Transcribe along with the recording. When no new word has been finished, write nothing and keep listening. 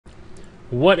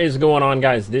What is going on,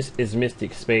 guys? This is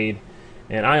Mystic Spade,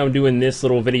 and I am doing this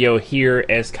little video here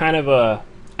as kind of a,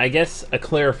 I guess, a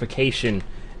clarification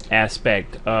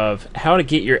aspect of how to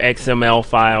get your XML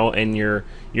file and your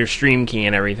stream key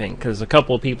and everything, because a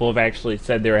couple of people have actually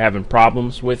said they were having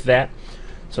problems with that.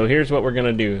 So here's what we're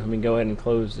gonna do. Let me go ahead and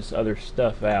close this other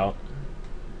stuff out.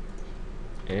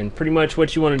 And pretty much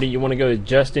what you want to do, you want to go to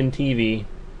Justin TV,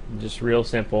 just real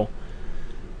simple,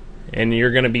 and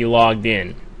you're going to be logged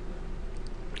in.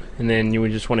 And then you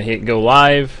would just want to hit go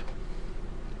live,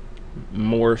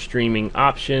 more streaming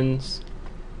options,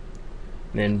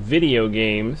 and then video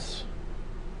games,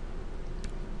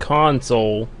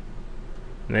 console,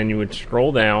 and then you would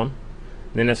scroll down.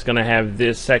 And then it's going to have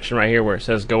this section right here where it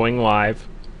says going live,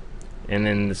 and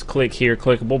then this click here,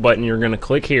 clickable button, you're going to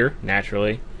click here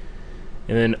naturally.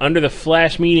 And then under the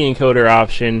Flash Media Encoder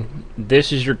option,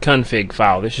 this is your config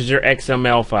file. This is your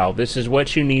XML file. This is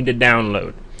what you need to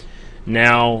download.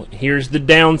 Now, here's the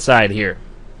downside here.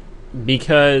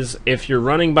 Because if you're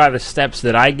running by the steps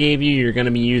that I gave you, you're going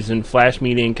to be using Flash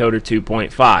Media Encoder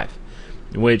 2.5,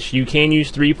 which you can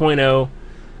use 3.0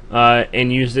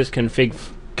 and use this config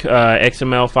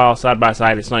XML file side by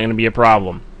side. It's not going to be a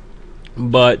problem.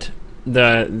 But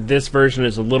this version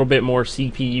is a little bit more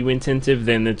CPU intensive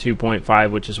than the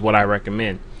 2.5, which is what I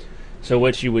recommend. So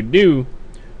what you would do,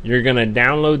 you're going to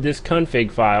download this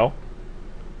config file,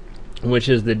 which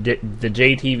is the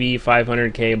JTV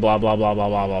 500K blah blah blah blah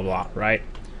blah blah blah, right?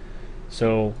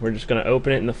 So we're just going to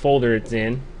open it in the folder it's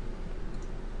in.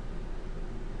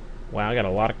 Wow, I got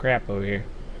a lot of crap over here.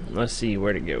 Let's see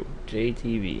where to go.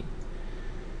 JTV.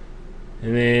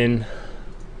 And then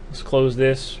let's close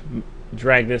this.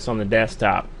 Drag this on the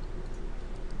desktop.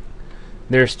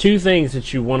 There's two things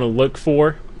that you want to look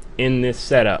for in this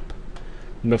setup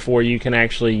before you can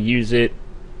actually use it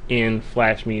in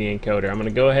Flash Media Encoder. I'm going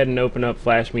to go ahead and open up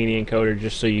Flash Media Encoder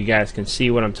just so you guys can see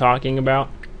what I'm talking about.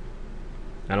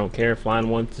 I don't care if line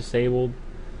 1's disabled.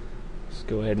 Let's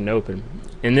go ahead and open.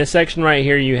 In this section right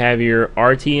here, you have your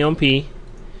RTMP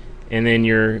and then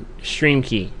your stream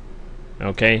key.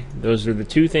 Okay, those are the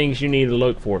two things you need to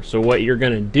look for. So what you're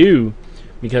going to do,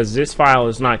 because this file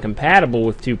is not compatible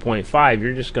with 2.5,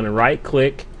 you're just going to right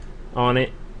click on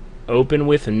it, open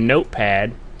with a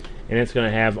notepad, and it's going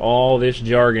to have all this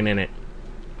jargon in it.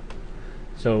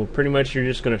 So pretty much you're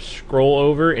just going to scroll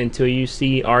over until you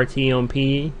see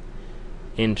RTMP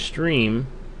and stream.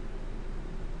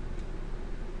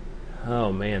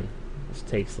 Oh man, this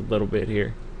takes a little bit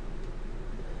here.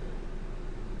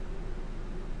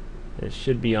 It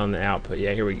should be on the output.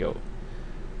 Yeah, here we go.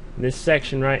 This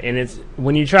section, right, and it's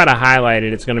when you try to highlight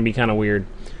it, it's going to be kind of weird.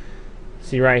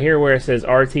 See right here where it says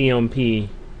RTMP,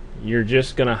 you're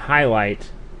just going to highlight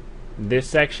this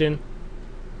section,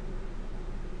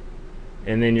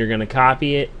 and then you're going to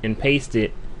copy it and paste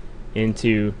it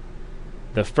into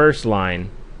the first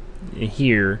line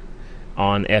here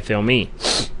on FME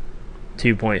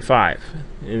 2.5.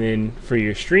 And then for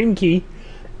your stream key,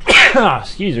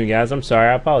 excuse me guys, I'm sorry,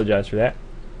 I apologize for that.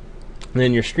 And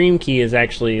then your stream key is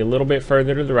actually a little bit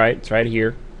further to the right. It's right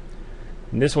here.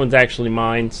 And this one's actually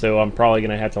mine, so I'm probably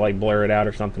gonna have to like blur it out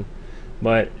or something.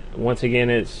 But once again,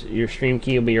 it's your stream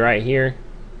key will be right here.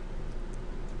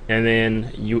 And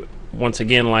then you, once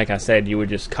again, like I said, you would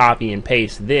just copy and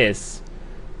paste this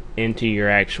into your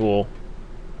actual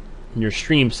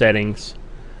stream settings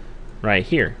right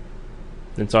here.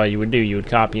 That's all you would do. You would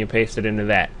copy and paste it into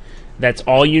that. That's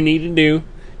all you need to do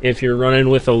if you're running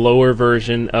with a lower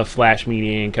version of Flash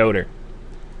Media Encoder.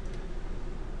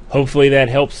 Hopefully that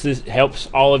helps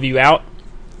all of you out.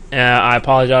 I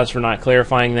apologize for not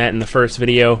clarifying that in the first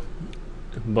video,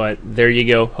 but there you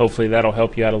go. Hopefully that'll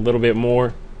help you out a little bit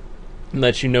more and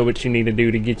let you know what you need to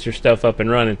do to get your stuff up and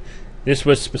running. This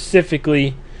was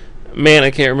specifically, man,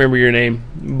 I can't remember your name,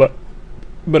 but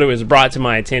it was brought to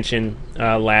my attention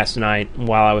last night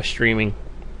while I was streaming.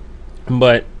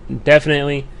 But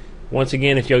definitely, once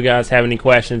again, if you guys have any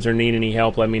questions or need any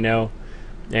help, let me know.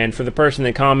 And for the person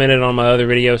that commented on my other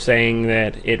video saying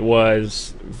that it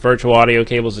was virtual audio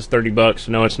cables is $30,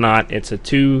 no, it's not. It's a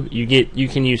you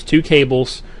can use 2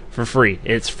 cables for free.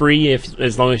 It's free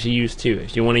as long as you use 2.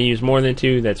 If you want to use more than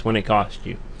 2, that's when it costs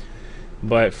you.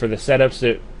 But for the setups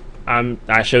that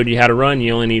I showed you how to run,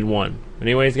 you only need 1.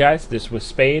 Anyways, guys, this was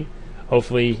Spade.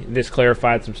 Hopefully this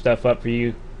clarified some stuff up for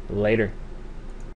you. Later.